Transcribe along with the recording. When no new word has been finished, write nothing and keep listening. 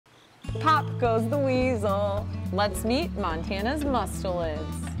Pop goes the weasel. Let's meet Montana's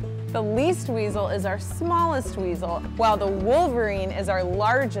mustelids. The least weasel is our smallest weasel, while the wolverine is our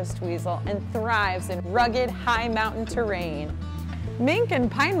largest weasel and thrives in rugged, high mountain terrain. Mink and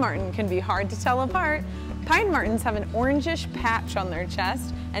pine marten can be hard to tell apart. Pine martens have an orangish patch on their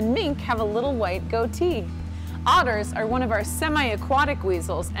chest, and mink have a little white goatee. Otters are one of our semi-aquatic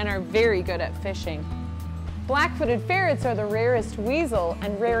weasels and are very good at fishing. Black-footed ferrets are the rarest weasel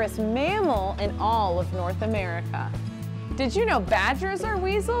and rarest mammal in all of North America. Did you know badgers are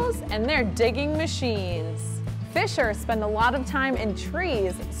weasels? And they're digging machines. Fisher spend a lot of time in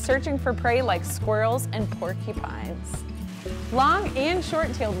trees searching for prey like squirrels and porcupines. Long and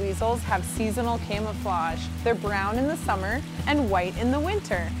short-tailed weasels have seasonal camouflage. They're brown in the summer and white in the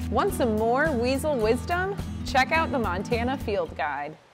winter. Want some more weasel wisdom? Check out the Montana Field Guide.